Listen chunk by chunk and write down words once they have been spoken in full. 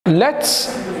let's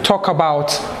talk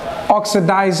about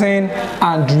oxidizing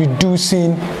and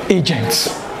reducing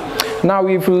agents. Now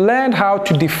we've learned how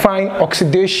to define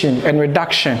oxidation and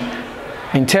reduction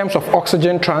in terms of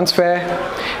oxygen transfer,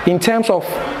 in terms of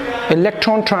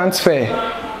electron transfer,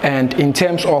 and in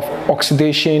terms of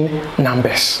oxidation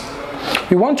numbers.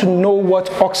 We want to know what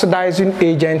oxidizing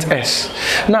agent is.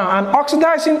 Now, an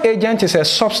oxidizing agent is a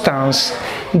substance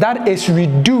that is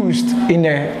reduced in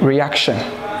a reaction.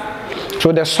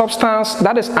 So the substance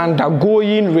that is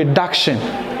undergoing reduction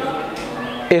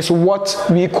is what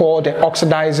we call the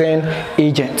oxidizing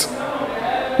agent.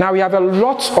 Now we have a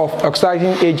lot of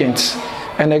oxidizing agents,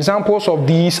 and examples of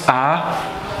these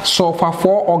are sulfur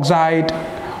 4 oxide,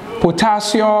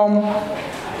 potassium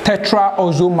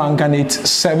tetraozomanganate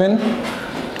 7.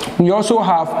 We also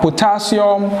have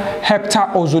potassium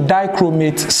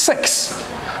heptaozodichromate 6.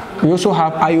 We also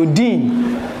have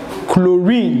iodine,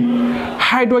 chlorine,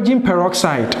 hydrogen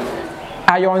peroxide,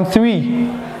 iron 3,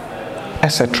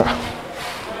 etc.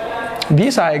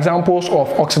 These are examples of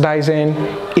oxidizing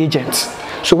agents.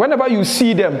 So whenever you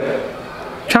see them,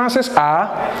 chances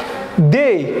are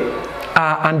they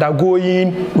are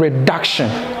undergoing reduction.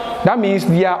 That means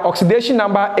their oxidation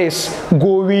number is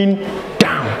going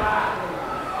down.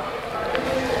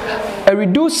 A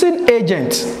reducing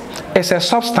agent is a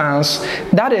substance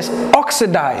that is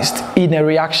oxidized in a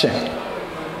reaction.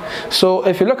 So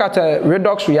if you look at a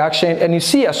redox reaction and you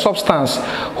see a substance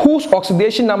whose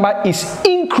oxidation number is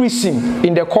increasing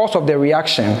in the course of the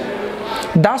reaction,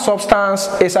 that substance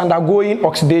is undergoing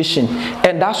oxidation,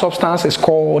 and that substance is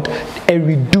called a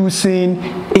reducing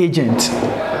agent.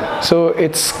 So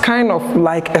it's kind of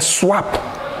like a swap.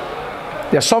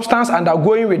 The substance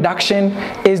undergoing reduction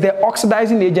is the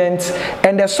oxidizing agent,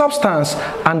 and the substance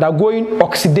undergoing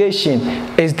oxidation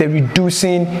is the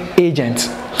reducing agent.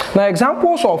 Now,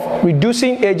 examples of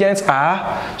reducing agents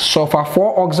are sulfur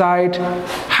 4 oxide,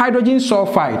 hydrogen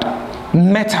sulfide,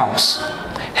 metals,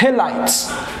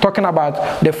 halides, talking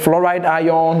about the fluoride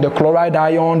ion, the chloride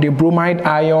ion, the bromide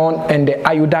ion, and the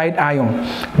iodide ion.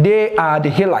 They are the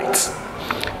halides.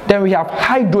 Then we have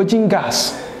hydrogen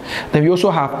gas. Then we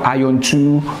also have iron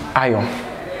 2 ion.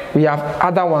 We have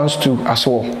other ones too as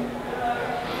well.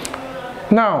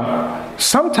 Now,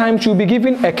 sometimes you'll be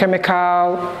given a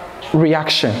chemical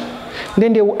reaction.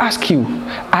 Then they will ask you,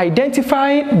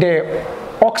 identify the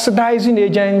oxidizing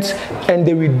agent and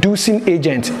the reducing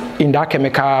agent in that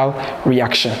chemical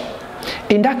reaction.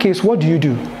 In that case, what do you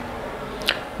do?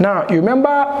 Now, you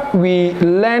remember we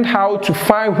learned how to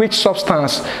find which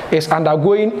substance is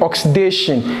undergoing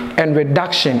oxidation and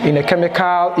reduction in a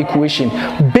chemical equation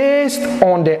based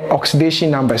on the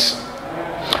oxidation numbers.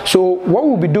 So what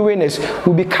we'll be doing is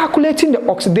we'll be calculating the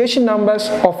oxidation numbers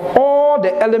of all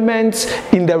the elements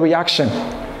in the reaction.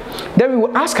 Then we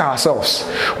will ask ourselves,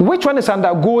 which one is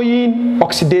undergoing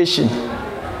oxidation?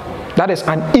 That is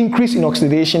an increase in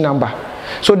oxidation number.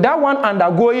 So that one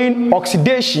undergoing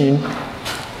oxidation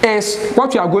is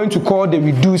what we are going to call the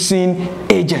reducing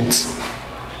agent.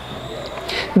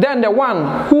 Then the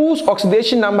one whose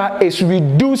oxidation number is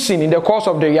reducing in the course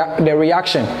of the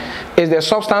reaction is the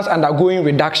substance undergoing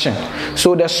reduction.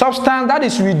 So the substance that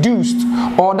is reduced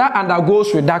or that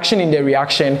undergoes reduction in the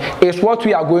reaction is what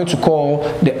we are going to call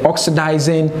the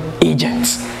oxidizing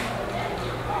agent.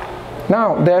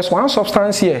 Now there's one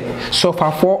substance here,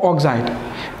 sulfur 4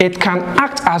 oxide. It can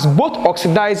act as both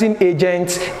oxidizing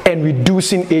agent and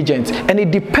reducing agent, and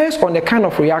it depends on the kind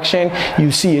of reaction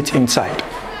you see it inside.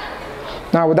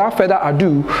 Now, without further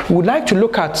ado, we would like to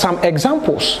look at some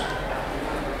examples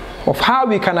of how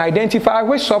we can identify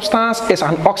which substance is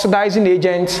an oxidizing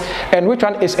agent and which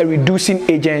one is a reducing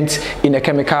agent in a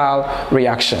chemical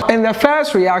reaction. In the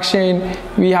first reaction,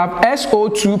 we have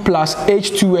SO2 plus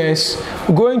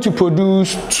H2S going to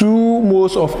produce 2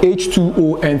 moles of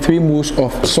H2O and 3 moles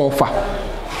of sulfur.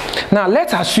 Now,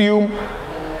 let's assume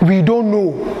we don't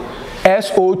know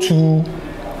SO2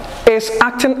 is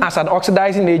acting as an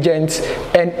oxidizing agent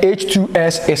and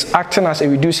H2S is acting as a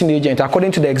reducing agent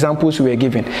according to the examples we were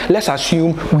given. Let's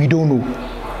assume we don't know.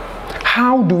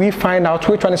 How do we find out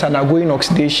which one is undergoing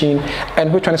oxidation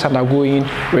and which one is undergoing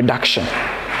reduction?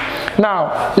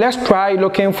 Now, let's try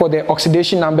looking for the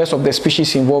oxidation numbers of the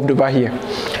species involved over here.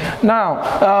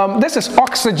 Now, this is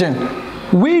oxygen.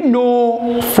 We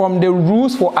know from the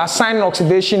rules for assigning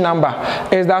oxidation number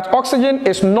is that oxygen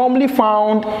is normally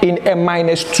found in a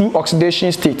 -2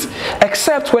 oxidation state,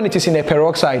 except when it is in a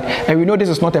peroxide, and we know this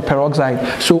is not a peroxide,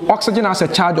 so oxygen has a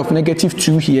charge of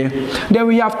 -2 here. Then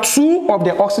we have 2 of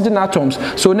the oxygen atoms,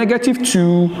 so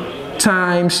 -2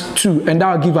 times 2, and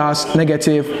that will give us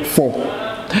 -4.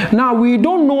 Now we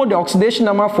don't know the oxidation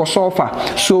number for sulfur,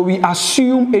 so we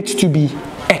assume it to be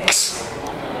X.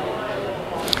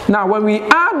 Now when we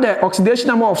add the oxidation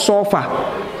number of sulfur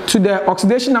to the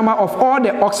oxidation number of all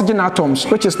the oxygen atoms,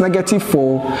 which is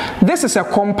 -4, this is a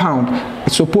compound.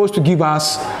 It's supposed to give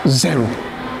us 0,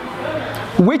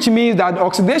 which means that the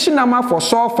oxidation number for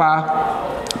sulfur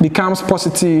becomes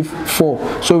 +4.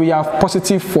 So we have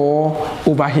 +4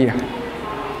 over here.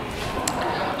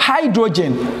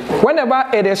 Hydrogen, whenever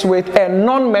it is with a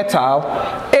non-metal,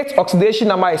 its oxidation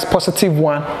number is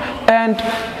 +1, and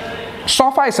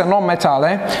sulfur is a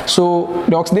non-metal, so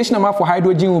the oxidation number for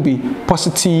hydrogen will be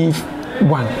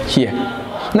 +1 here.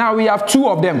 Now we have 2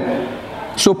 of them,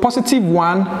 so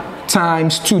 +1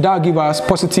 times 2, that will give us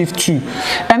 +2.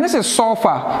 And this is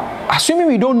sulfur. Assuming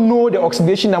we don't know the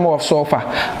oxidation number of sulfur,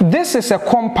 this is a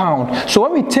compound. So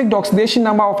when we take the oxidation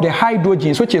number of the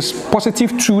hydrogens, which is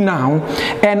 +2 now,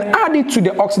 and add it to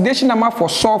the oxidation number for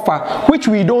sulfur, which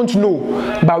we don't know,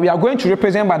 but we are going to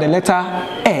represent by the letter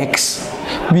X,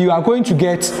 we are going to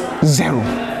get 0,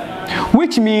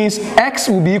 which means X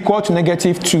will be equal to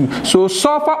 -2. So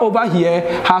sulfur over here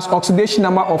has oxidation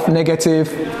number of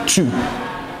 -2.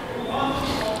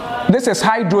 This is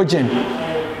hydrogen.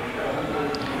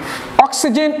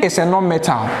 Oxygen is a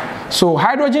non-metal. So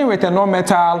hydrogen with a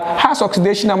non-metal has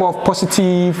oxidation number of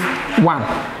 +1.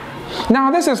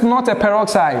 Now this is not a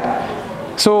peroxide,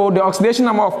 so the oxidation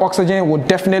number of oxygen would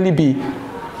definitely be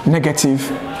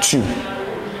 -2.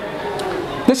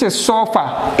 This is sulfur.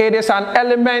 It is an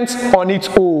element on its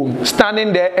own,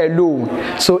 standing there alone.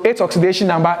 So its oxidation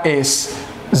number is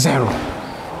 0.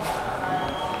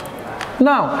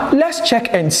 Now, let's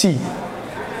check and see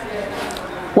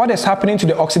what is happening to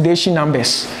the oxidation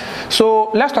numbers. So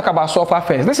let's talk about sulfur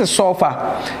first. This is sulfur.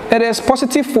 It is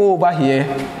 +4 over here,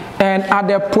 and at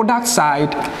the product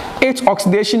side, its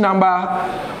oxidation number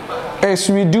is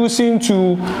reducing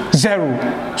to 0.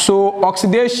 So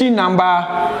oxidation number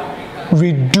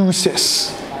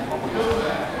reduces.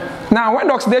 Now when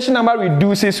the oxidation number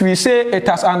reduces, we say it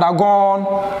has undergone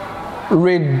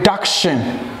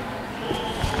reduction.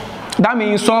 That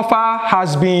means sulfur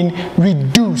has been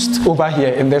reduced over here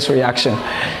in this reaction.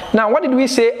 Now what did we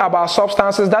say about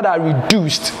substances that are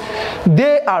reduced?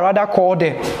 They are rather called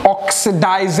the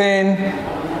oxidizing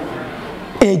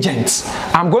agents.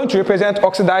 I'm going to represent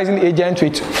oxidizing agent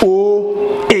with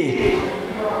OA.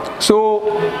 So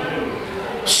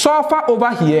sulfur over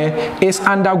here is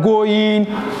undergoing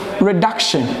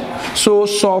reduction. So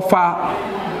sulfur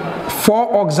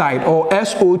 4-oxide or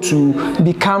SO2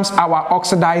 becomes our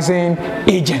oxidizing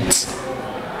agent.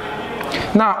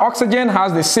 Now oxygen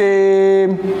has the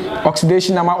same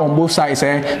oxidation number on both sides,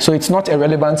 so it's not a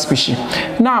relevant species.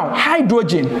 Now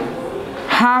hydrogen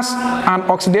has an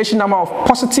oxidation number of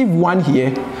 +1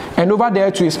 here, and over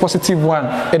there too is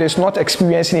 +1. It is not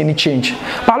experiencing any change.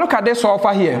 But look at this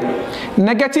sulfur here,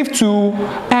 -2,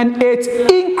 and it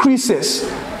increases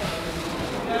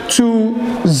to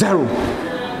 0.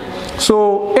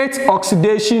 So its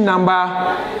oxidation number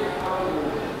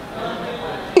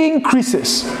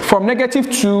increases from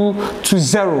 -2 to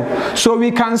 0. So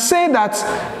we can say that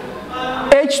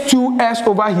H2S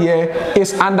over here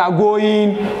is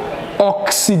undergoing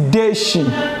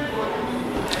oxidation.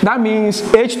 That means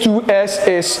H2S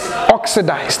is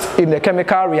oxidized in the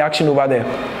chemical reaction over there.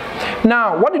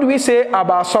 Now, what did we say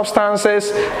about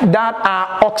substances that are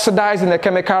oxidized in the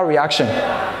chemical reaction?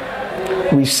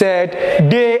 We said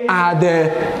they are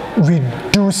the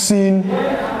reducing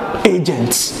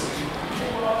agents.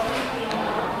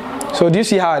 So did you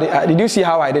see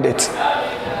how I did it?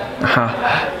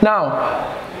 Now,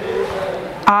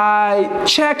 I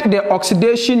checked the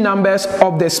oxidation numbers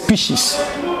of the species.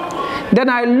 Then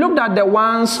I looked at the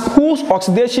ones whose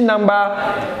oxidation number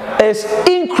is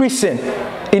increasing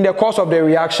in the course of the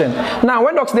reaction. Now,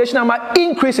 when the oxidation number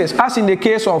increases, as in the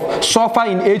case of sulfur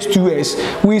in H2S,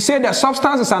 we say the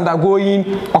substance is undergoing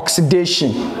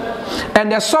oxidation.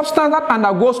 And the substance that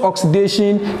undergoes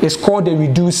oxidation is called the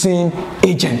reducing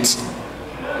agent.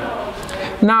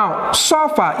 Now,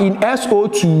 sulfur in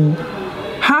SO2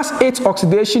 has its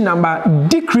oxidation number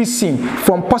decreasing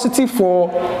from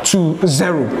 +4 to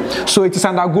 0. So it is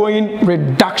undergoing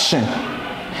reduction.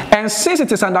 And since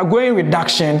it is undergoing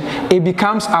reduction, it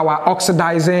becomes our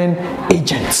oxidizing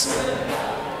agent.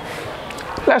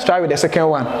 Let's try with the second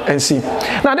one and see.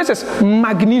 Now this is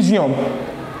magnesium.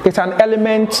 It's an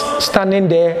element standing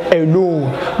there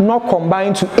alone, not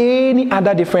combined to any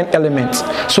other different element.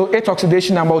 So its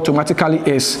oxidation number automatically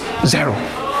is 0.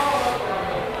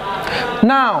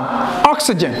 Now,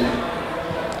 oxygen.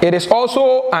 It is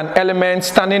also an element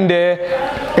standing there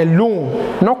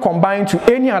alone, not combined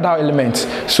to any other element.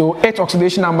 So its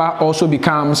oxidation number also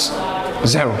becomes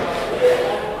 0.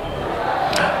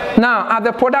 Now at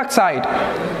the product side,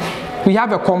 we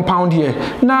have a compound here.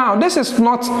 Now this is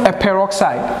not a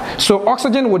peroxide, so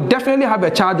oxygen would definitely have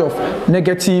a charge of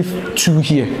 -2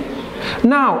 here.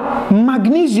 Now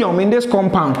magnesium in this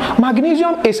compound,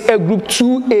 magnesium is a group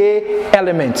 2A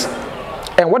element.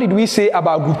 And what did we say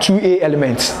about group 2A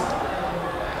elements?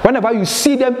 Whenever you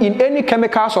see them in any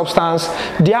chemical substance,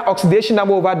 their oxidation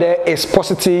number over there is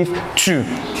 +2.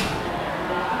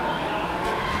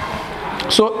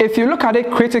 So if you look at it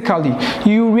critically,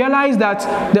 you realize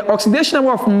that the oxidation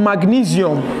number of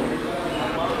magnesium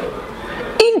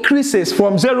increases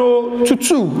from 0 to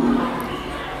 2.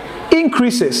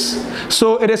 Increases.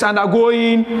 So it is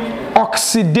undergoing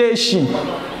oxidation.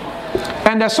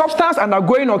 And the substance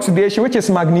undergoing oxidation, which is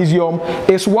magnesium,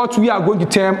 is what we are going to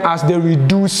term as the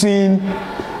reducing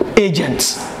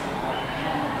agent.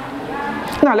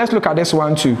 Now let's look at this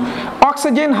one too.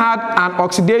 Oxygen had an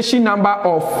oxidation number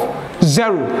of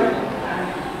 0,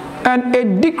 and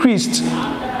it decreased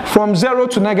from 0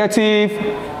 to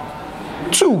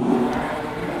 -2.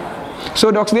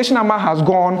 So the oxidation number has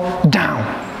gone down,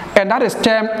 and that is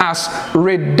termed as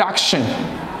reduction.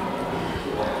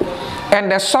 And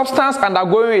the substance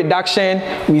undergoing reduction,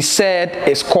 we said,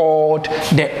 is called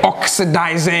the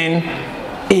oxidizing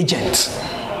agent.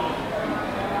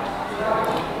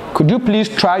 Could you please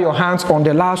try your hands on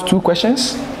the last 2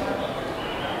 questions?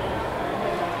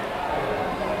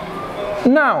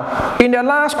 Now, in the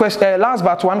last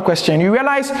but 1 question, you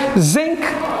realize zinc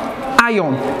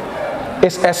ion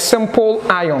is a simple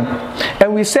ion,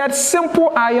 and we said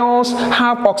simple ions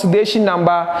have oxidation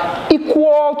number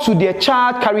equal to the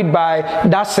charge carried by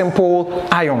that simple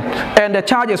ion, and the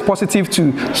charge is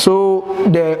 +2, so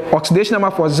the oxidation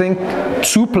number for zinc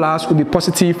 2+ will be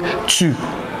 +2.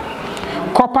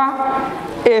 Copper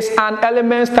is an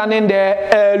element standing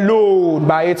there alone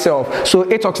by itself, so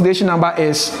its oxidation number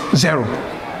is 0.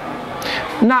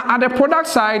 Now at the product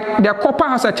side, the copper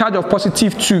has a charge of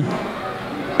 +2,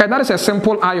 and that is a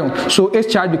simple ion, so its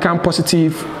charge becomes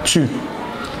 +2.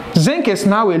 Zinc is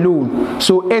now alone,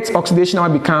 so its oxidation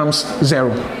number becomes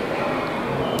 0.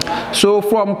 So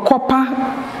from copper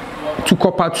to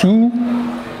copper 2,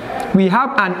 we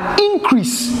have an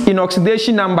increase in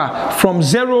oxidation number from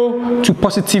 0 to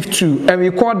 +2, and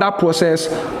we call that process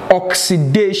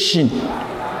oxidation,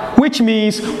 which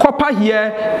means copper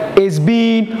here is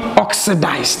being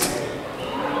oxidized.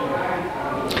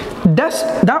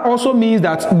 That also means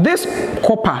that this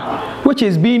copper, which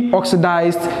is being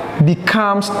oxidized,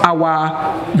 becomes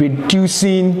our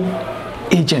reducing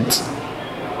agent.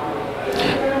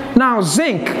 Now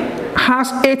zinc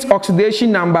has its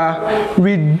oxidation number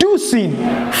reducing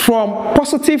from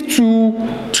 +2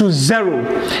 to 0,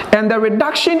 and the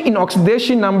reduction in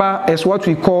oxidation number is what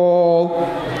we call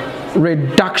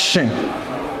reduction.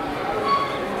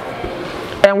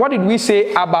 And what did we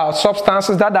say about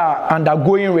substances that are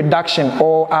undergoing reduction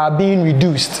or are being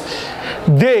reduced?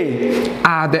 They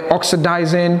are the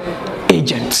oxidizing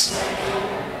agents.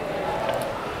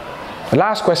 The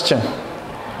last question.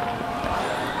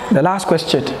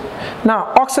 Now,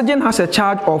 oxygen has a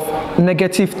charge of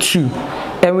 -2,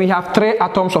 and we have 3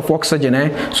 atoms of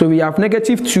oxygen. So we have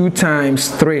 -2 times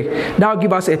 3. That will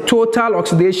give us a total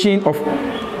oxidation of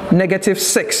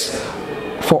 -6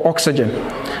 for oxygen.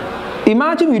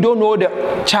 Imagine we don't know the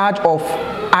charge of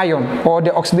ion or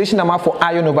the oxidation number for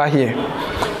ion over here,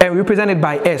 and we represent it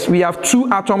by S. We have 2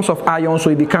 atoms of ion,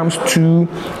 so it becomes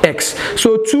 2x.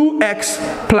 So 2x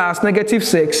plus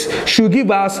 -6 should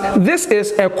give us, this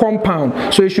is a compound,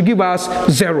 so it should give us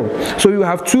 0. So you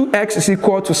have 2x is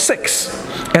equal to 6,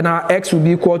 and our x will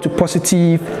be equal to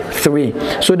 +3.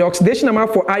 So the oxidation number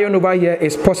for ion over here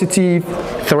is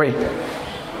 +3.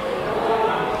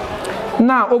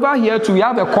 Now over here too, we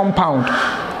have a compound,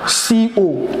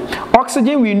 CO.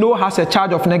 Oxygen we know has a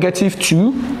charge of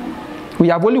 -2. We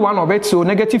have only one of it, so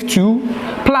 -2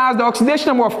 plus the oxidation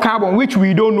number of carbon, which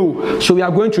we don't know, so we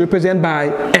are going to represent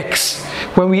by x.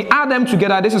 When we add them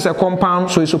together, this is a compound,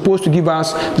 so it's supposed to give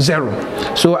us 0.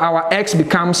 So our x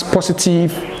becomes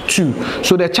 +2.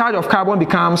 So the charge of carbon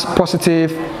becomes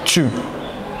 +2.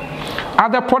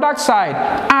 At the product side,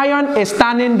 iron is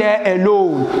standing there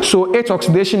alone, so its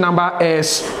oxidation number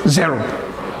is 0.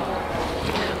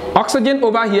 Oxygen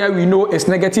over here we know is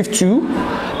 -2,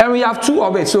 and we have 2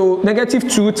 of it, so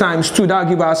 -2 times 2, that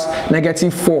will give us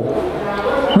 -4.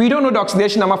 We don't know the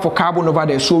oxidation number for carbon over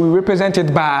there, so we represent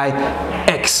it by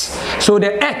x. So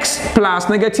the X plus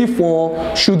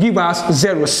 -4 should give us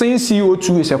 0 since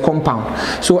CO2 is a compound.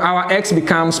 So our X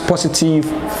becomes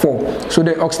 +4. So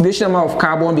the oxidation number of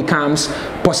carbon becomes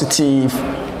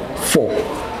 +4.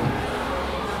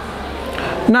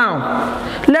 Now,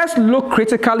 let's look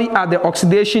critically at the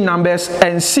oxidation numbers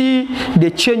and see the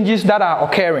changes that are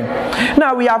occurring.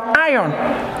 Now, we have iron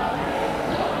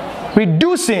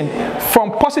reducing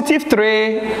from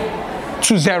 +3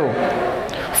 to 0.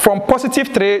 From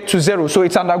 +3 to 0, so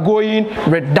it's undergoing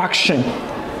reduction.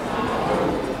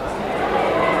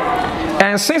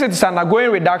 And since it is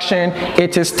undergoing reduction,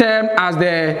 it is termed as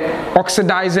the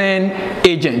oxidizing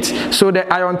agent. So the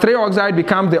iron 3 oxide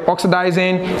becomes the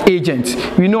oxidizing agent.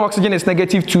 We know oxygen is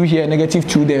 -2 here,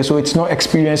 -2 there, so it's not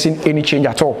experiencing any change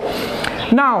at all.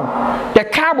 Now, the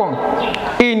carbon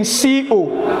in CO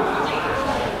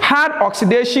had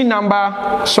oxidation number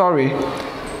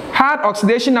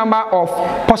of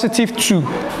 +2,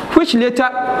 which later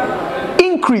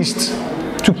increased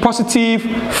to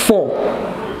 +4.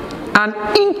 An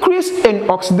increase in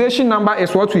oxidation number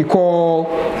is what we call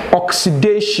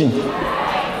oxidation.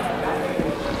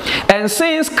 And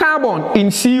since carbon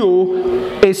in CO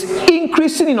is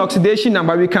increasing in oxidation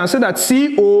number, we can say that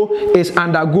CO is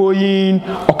undergoing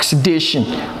oxidation,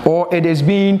 or it is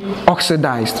being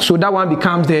oxidized. So that one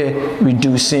becomes the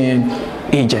reducing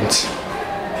agent.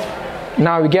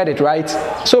 Now we get it, right?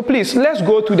 So please, let's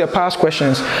go through the past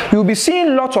questions. You'll be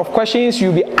seeing lots of questions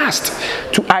you'll be asked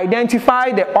to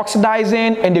identify the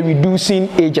oxidizing and the reducing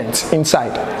agents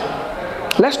inside.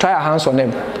 Let's try our hands on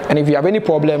them. And if you have any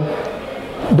problem,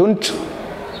 don't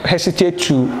hesitate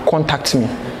to contact me.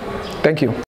 Thank you.